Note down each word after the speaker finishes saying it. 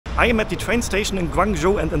I am at the train station in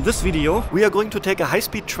Guangzhou, and in this video we are going to take a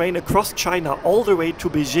high-speed train across China all the way to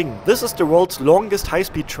Beijing. This is the world's longest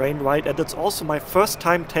high-speed train ride, and it's also my first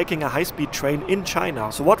time taking a high-speed train in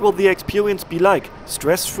China. So what will the experience be like?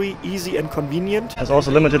 Stress-free, easy and convenient? There's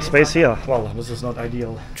also limited space here. Well, this is not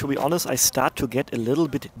ideal. To be honest, I start to get a little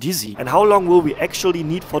bit dizzy. And how long will we actually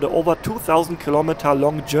need for the over 2,000 kilometer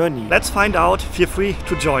long journey? Let's find out. Feel free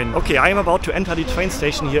to join. Okay, I am about to enter the train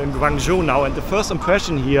station here in Guangzhou now, and the first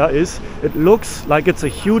impression here is it looks like it's a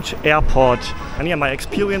huge airport. And yeah, my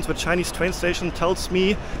experience with Chinese train station tells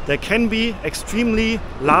me they can be extremely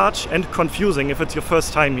large and confusing if it's your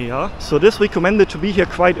first time here. So this recommended to be here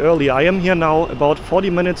quite early. I am here now about 40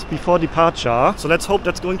 minutes before departure. So let's hope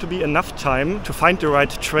that's going to be enough time to find the right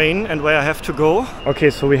train and where I have to go. Okay,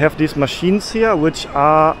 so we have these machines here, which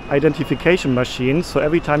are identification machines. So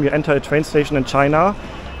every time you enter a train station in China,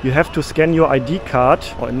 you have to scan your ID card,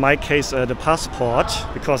 or in my case the passport,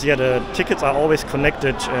 because yeah, the tickets are always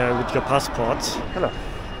connected with your passports. Hello.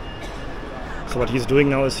 So what he's doing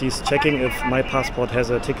now is he's checking if my passport has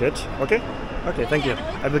a ticket. Okay? Okay, thank you.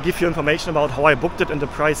 I will give you information about how I booked it and the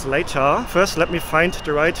price later. First, let me find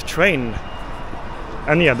the right train.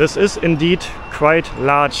 And yeah, this is indeed quite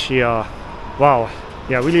large here. Wow.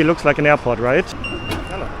 Yeah, really looks like an airport, right?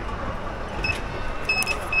 Hello.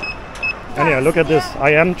 And yeah, look at this.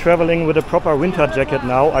 I am traveling with a proper winter jacket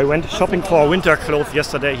now. I went shopping for winter clothes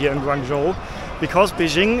yesterday here in Guangzhou because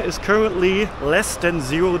Beijing is currently less than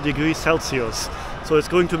 0 degrees Celsius. So it's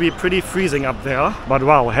going to be pretty freezing up there. But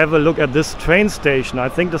wow, have a look at this train station. I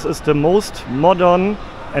think this is the most modern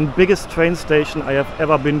and biggest train station I have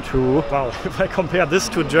ever been to. Wow, if I compare this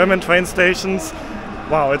to German train stations,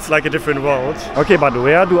 wow, it's like a different world. Okay, but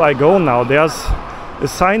where do I go now? There's a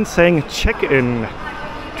sign saying check-in.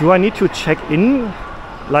 Do I need to check in,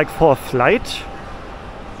 like for a flight?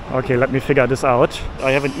 Okay, let me figure this out.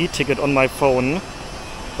 I have an e-ticket on my phone,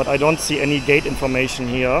 but I don't see any gate information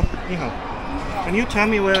here. Can you tell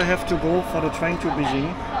me where I have to go for the train to Beijing?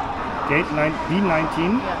 Gate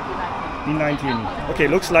B19? B19. Okay,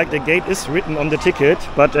 looks like the gate is written on the ticket,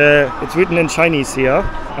 but it's written in Chinese here.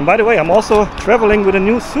 And by the way, I'm also traveling with a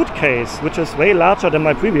new suitcase, which is way larger than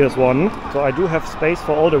my previous one. So I do have space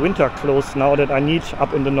for all the winter clothes now that I need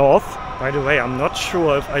up in the north. By the way, I'm not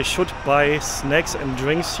sure if I should buy snacks and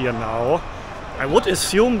drinks here now. I would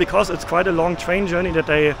assume, because it's quite a long train journey, that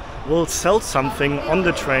they will sell something on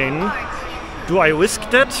the train. Do I risk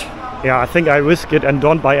that? Yeah, I think I risk it and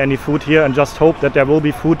don't buy any food here and just hope that there will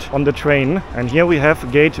be food on the train. And here we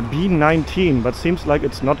have gate B19, but seems like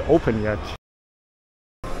it's not open yet.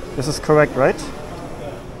 This is correct, right?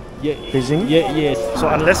 Yeah. Beijing? Yeah, yes. So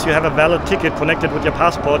unless you have a valid ticket connected with your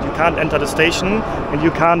passport, you can't enter the station and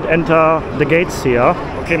you can't enter the gates here.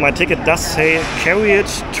 Okay, my ticket does say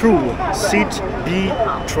carriage 2, seat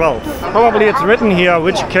B12. Probably it's written here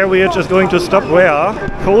which carriage is going to stop where.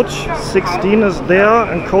 Coach 16 is there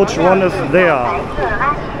and coach 1 is there.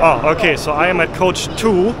 Oh, okay, so I am at coach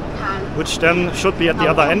 2, which then should be at the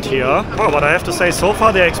other end here. Oh, but I have to say, so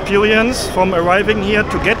far the experience from arriving here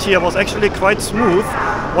to get here was actually quite smooth.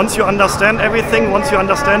 Once you understand everything, once you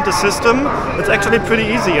understand the system, it's actually pretty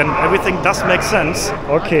easy and everything does make sense.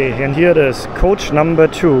 Okay, and here it is, coach number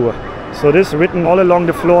 2. So this is written all along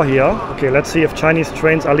the floor here. Okay, let's see if Chinese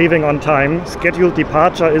trains are leaving on time. Scheduled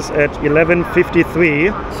departure is at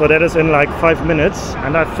 11:53, so that is in like 5 minutes.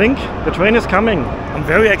 And I think the train is coming. I'm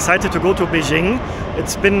very excited to go to Beijing.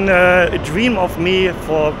 It's been a dream of me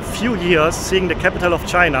for a few years, seeing the capital of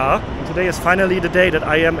China. And today is finally the day that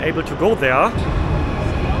I am able to go there.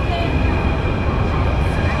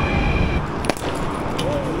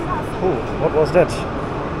 Oh, what was that?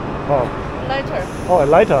 Oh. Lighter. Oh, a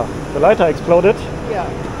lighter. The lighter exploded? Yeah.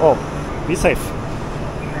 Oh, be safe.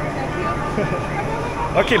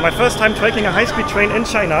 Okay, my first time taking a high-speed train in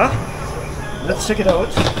China. Let's check it out.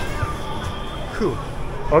 Cool.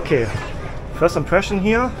 Okay, first impression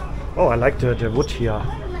here. Oh, I like the wood here.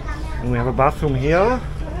 And we have a bathroom here.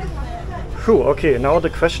 Cool. Okay, now the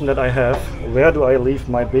question that I have, where do I leave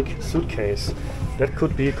my big suitcase? That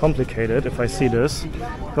could be complicated if I see this,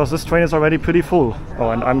 because this train is already pretty full.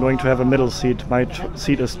 Oh, and I'm going to have a middle seat. My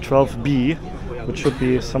seat is 12B, which should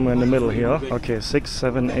be somewhere in the middle here. Okay, 6,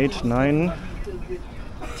 7, 8, 9.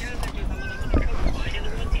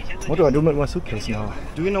 What do I do with my suitcase now?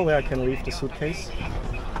 Do you know where I can leave the suitcase?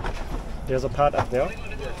 There's a part up there.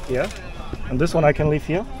 Yeah. And this one I can leave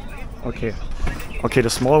here? Okay. Okay,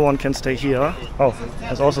 the small one can stay here. Oh,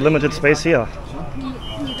 there's also limited space here.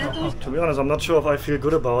 To be honest, I'm not sure if I feel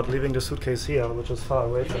good about leaving the suitcase here, which is far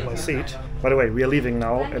away from my seat. By the way, we are leaving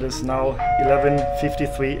now. It is now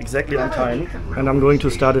 11:53, exactly on time. And I'm going to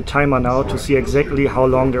start a timer now to see exactly how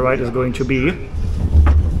long the ride is going to be.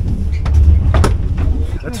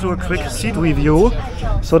 Let's do a quick seat review.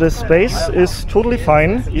 So the space is totally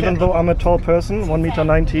fine, even though I'm a tall person,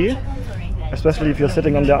 1,90 m. Especially if you're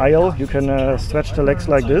sitting on the aisle, you can stretch the legs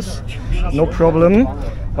like this, no problem.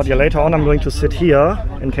 But yeah, later on I'm going to sit here,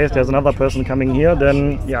 in case there's another person coming here,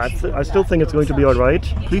 then yeah, I still think it's going to be alright.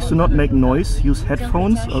 Please do not make noise, use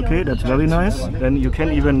headphones, okay, that's very nice. Then you can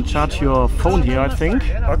even charge your phone here, I think.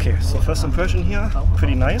 Okay, so first impression here,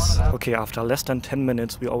 pretty nice. Okay, after less than 10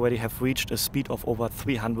 minutes we already have reached a speed of over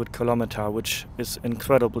 300 km, which is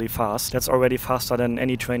incredibly fast. That's already faster than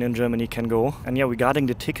any train in Germany can go. And yeah, regarding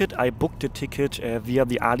the ticket, I booked the ticket via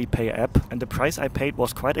the Alipay app, and the price I paid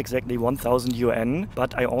was quite exactly 1,000 yuan,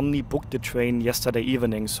 but I only booked the train yesterday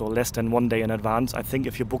evening, so less than 1 day in advance. I think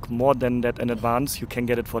if you book more than that in advance, you can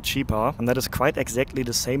get it for cheaper. And that is quite exactly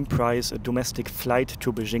the same price a domestic flight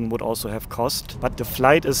to Beijing would also have cost. But the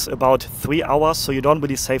flight is about 3 hours, so you don't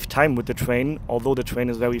really save time with the train, although the train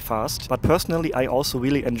is very fast. But personally, I also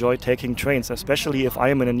really enjoy taking trains, especially if I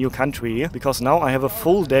am in a new country, because now I have a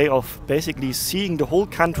full day of basically seeing the whole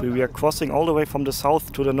country. We are crossing all the way from the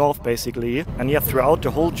south to the north, basically. And yeah, throughout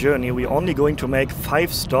the whole journey, we're only going to make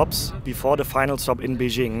 5 stops before the final stop in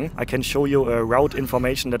Beijing. I can show you route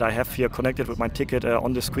information that I have here connected with my ticket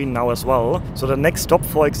on the screen now as well. So the next stop,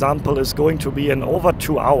 for example, is going to be in over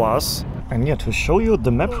 2 hours. And yeah, to show you the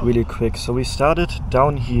map really quick, so we started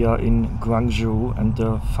down here in Guangzhou and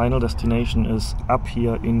the final destination is up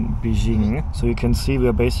here in Beijing. So you can see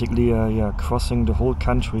we're basically crossing the whole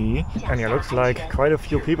country. And yeah, looks like quite a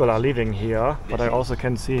few people are leaving here, but I also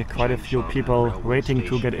can see quite a few people waiting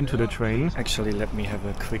to get into the train. Actually, let me have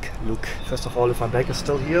a quick look. First of all, if my bag is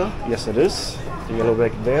still here. Yes, it is. The yellow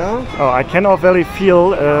bag there. Oh, I can already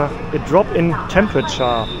feel a drop in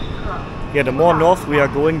temperature. Yeah, the more north we are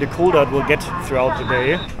going, the colder it will get throughout the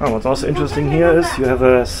day. Oh, what's also interesting here is you have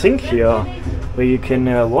a sink here where you can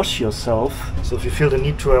wash yourself. So if you feel the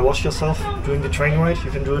need to wash yourself during the train ride,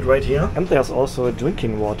 you can do it right here. And there's also a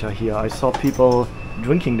drinking water here. I saw people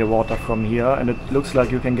drinking the water from here, and it looks like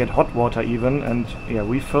you can get hot water even, and yeah,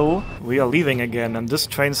 refill. We are leaving again, and this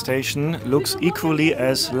train station looks equally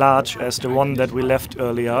as large as the one that we left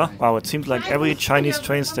earlier. Wow, it seems like every Chinese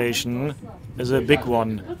train station is a big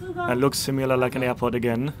one and looks similar like an airport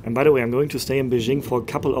again. And by the way, I'm going to stay in Beijing for a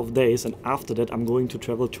couple of days, and after that I'm going to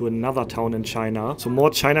travel to another town in China. So more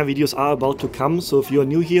China videos are about to come, so if you are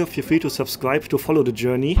new here, feel free to subscribe to follow the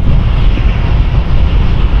journey.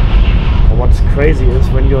 What's crazy is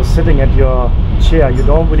when you're sitting at your chair, you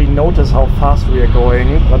don't really notice how fast we are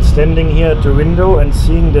going, but standing here at the window and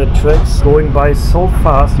seeing the tracks going by so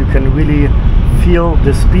fast, you can really feel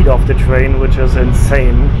the speed of the train, which is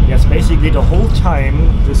insane. Yes, basically the whole time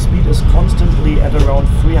the speed is constantly at around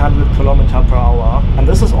 300 km/h. And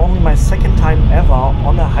this is only my second time ever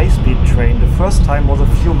on a high-speed train. The first time was a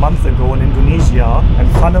few months ago in Indonesia, and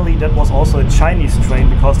funnily that was also a Chinese train,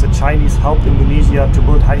 because the Chinese helped Indonesia to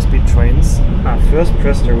build high-speed trains. First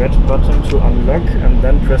press the red button to unlock, and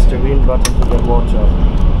then press the green button to get water.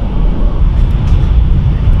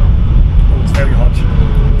 Oh, it's very hot.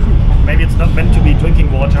 Maybe it's not meant to be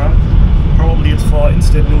drinking water. Probably it's for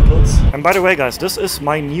instant noodles. And by the way, guys, this is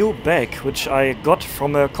my new bag, which I got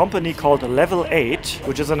from a company called Level 8,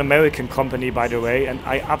 which is an American company, by the way, and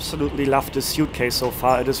I absolutely love this suitcase so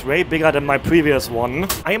far. It is way bigger than my previous one.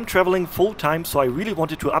 I am traveling full-time, so I really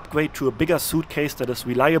wanted to upgrade to a bigger suitcase that is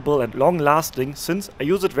reliable and long-lasting, since I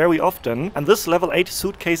use it very often. And this Level 8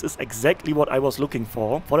 suitcase is exactly what I was looking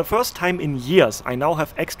for. For the first time in years, I now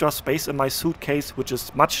have extra space in my suitcase, which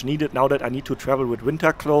is much needed now that I need to travel with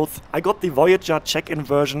winter clothes. I got the Voyager check-in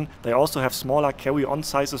version. They also have smaller carry-on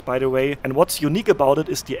sizes, by the way. And what's unique about it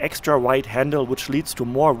is the extra wide handle, which leads to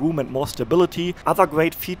more room and more stability. Other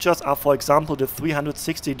great features are, for example, the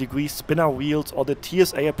 360-degree spinner wheels or the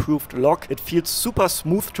TSA-approved lock. It feels super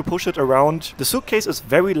smooth to push it around. The suitcase is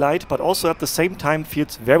very light, but also at the same time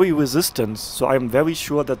feels very resistant. So I'm very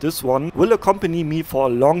sure that this one will accompany me for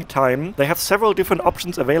a long time. They have several different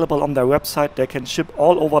options available on their website. They can ship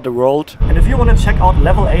all over the world. And if you want to check out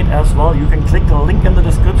Level 8 as well, you can click the link in the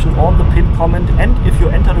description or in the pinned comment, and if you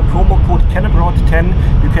enter the promo code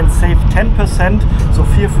CanAbroad10 you can save 10%, so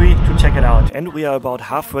feel free to check it out. And we are about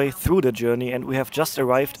halfway through the journey and we have just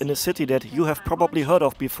arrived in a city that you have probably heard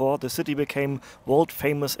of before. The city became world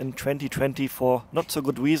famous in 2020 for not so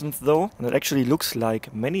good reasons though, and it actually looks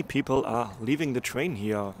like many people are leaving the train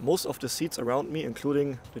here. Most of the seats around me,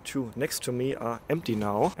 including the two next to me, are empty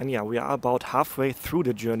now. And yeah, we are about halfway through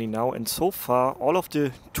the journey now, and so far all of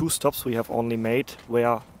the 2 stops we have only made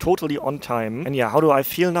were totally on time. And yeah, how do I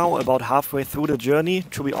feel now about halfway through the journey?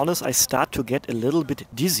 To be honest, I start to get a little bit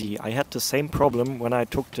dizzy. I had the same problem when I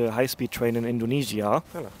took the high-speed train in Indonesia.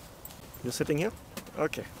 Hello. You're sitting here?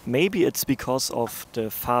 Okay. Maybe it's because of the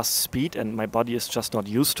fast speed and my body is just not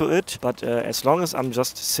used to it. But as long as I'm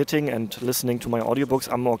just sitting and listening to my audiobooks,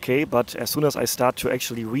 I'm okay. But as soon as I start to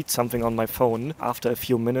actually read something on my phone, after a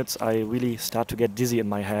few minutes, I really start to get dizzy in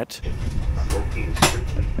my head.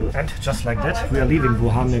 And just like that, we are leaving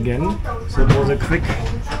Wuhan again. So it was a quick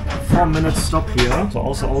 4-minute stop here. So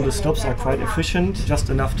also all the stops are quite efficient. Just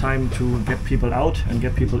enough time to get people out and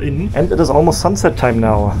get people in. And it is almost sunset time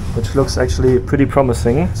now, which looks actually pretty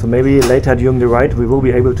promising. So maybe later during the ride we will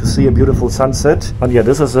be able to see a beautiful sunset. But yeah,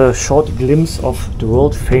 this is a short glimpse of the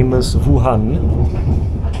world famous Wuhan.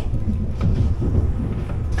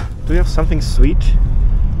 Do you have something sweet?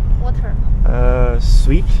 Water.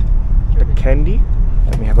 Sweet? A candy?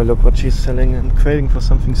 Let me have a look what she's selling. I'm craving for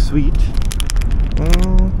something sweet.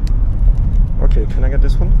 Okay, can I get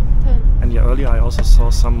this one? And yeah, earlier I also saw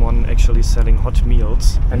someone actually selling hot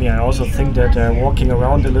meals. And yeah, I also think that walking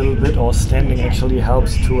around a little bit or standing actually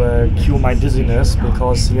helps to cure my dizziness,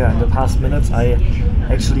 because yeah, in the past minutes I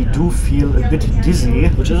actually do feel a bit dizzy,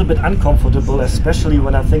 which is a bit uncomfortable, especially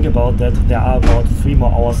when I think about that there are about 3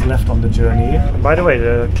 more hours left on the journey. And by the way,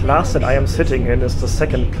 the class that I am sitting in is the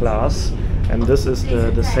 2nd class. And this is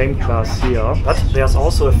the same class here. But there's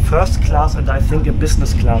also a first class and I think a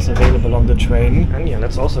business class available on the train. And yeah,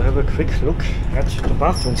 let's also have a quick look at the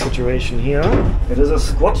bathroom situation here. It is a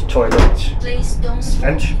squat toilet.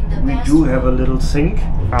 And we do have a little sink.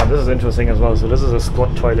 Ah, this is interesting as well. So this is a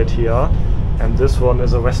squat toilet here. And this one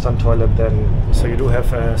is a Western toilet then. So you do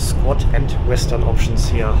have squat and Western options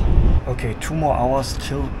here. Okay, 2 more hours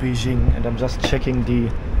till Beijing. And I'm just checking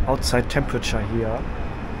the outside temperature here,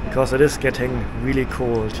 because it is getting really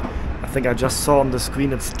cold. I think I just saw on the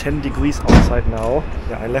screen it's 10 degrees outside now.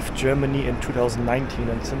 Yeah, I left Germany in 2019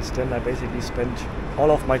 and since then I basically spent all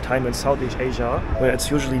of my time in Southeast Asia, where it's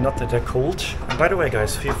usually not that cold. And by the way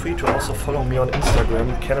guys, feel free to also follow me on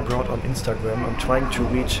Instagram, CanAbroad on Instagram. I'm trying to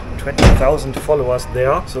reach 20,000 followers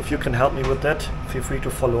there, so if you can help me with that, feel free to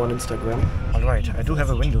follow on Instagram. Alright, I do have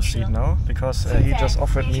a window seat now, because he just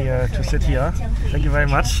offered me to sit here. Thank you very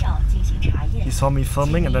much. He saw me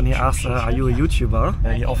filming and then he asked, are you a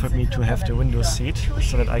YouTuber? He offered me to have the window seat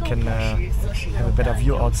so that I can have a better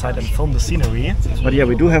view outside and film the scenery. But yeah,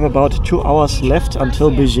 we do have about 2 hours left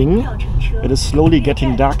until Beijing. It is slowly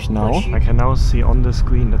getting dark now. I can now see on the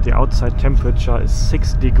screen that the outside temperature is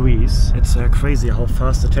 6 degrees. It's crazy how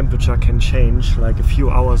fast the temperature can change. Like a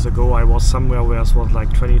few hours ago I was somewhere where it was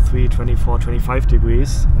like 23, 24, 25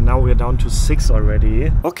 degrees. And now we're down to 6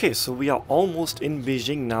 already. Okay, so we are almost in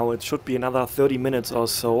Beijing now. It should be another 30 minutes or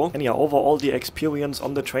so. And yeah, overall the experience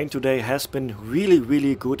on the train today has been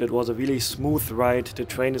really good. It was a really smooth ride. The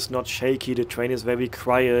train is not shaky. The train is very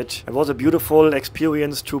quiet. It was a beautiful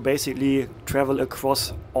experience to basically travel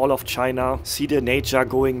across all of China, see the nature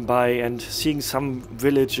going by and seeing some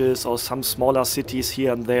villages or some smaller cities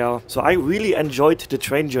here and there. So I really enjoyed the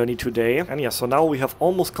train journey today. And yeah, so now we have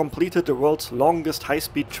almost completed the world's longest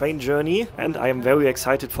high-speed train journey and I am very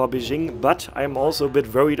excited for Beijing, but I am also a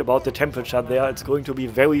bit worried about the temperature there. It's going to be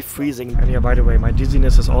very freezing. And yeah, by the way, my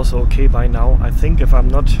dizziness is also okay by now. I think if I'm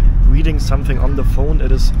not reading something on the phone,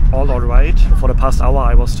 it is all alright. For the past hour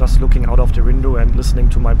I was just looking out of the window and listening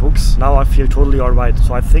to my books. Now I feel totally alright.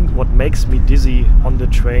 So I think what makes me dizzy on the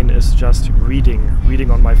train is just reading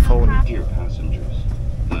on my phone. Dear passengers,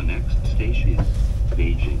 the next station is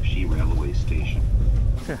Beijing Railway Station.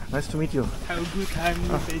 Okay, nice to meet you. Have a good time in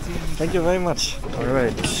Beijing. Thank you very much.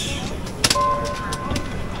 Alright.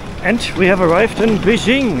 And we have arrived in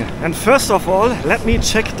Beijing. And first of all, let me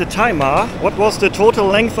check the timer. What was the total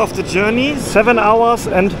length of the journey? 7 hours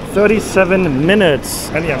and 37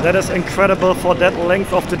 minutes. And yeah, that is incredible for that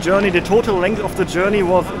length of the journey. The total length of the journey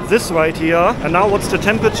was this right here. And now what's the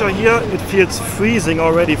temperature here? It feels freezing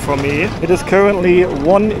already for me. It is currently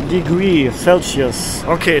 1 degree Celsius.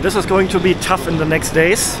 Okay, this is going to be tough in the next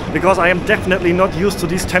days, because I am definitely not used to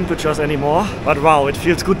these temperatures anymore. But wow, it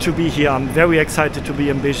feels good to be here. I'm very excited to be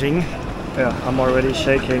in Beijing. Yeah, I'm already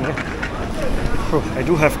shaking. I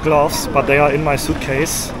do have gloves, but they are in my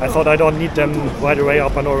suitcase. I thought I don't need them right away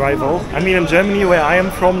upon arrival. I mean, in Germany, where I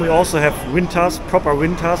am from, we also have winters, proper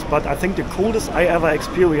winters, but I think the coldest I ever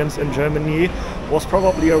experienced in Germany was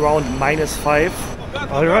probably around -5.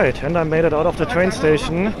 Alright, and I made it out of the train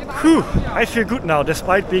station. Whew, I feel good now,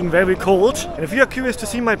 despite being very cold. And if you are curious to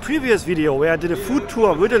see my previous video where I did a food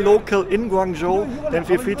tour with a local in Guangzhou, then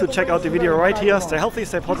feel free to check out the video right here. Stay healthy,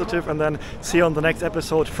 stay positive, and then see you on the next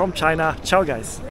episode from China. Ciao guys!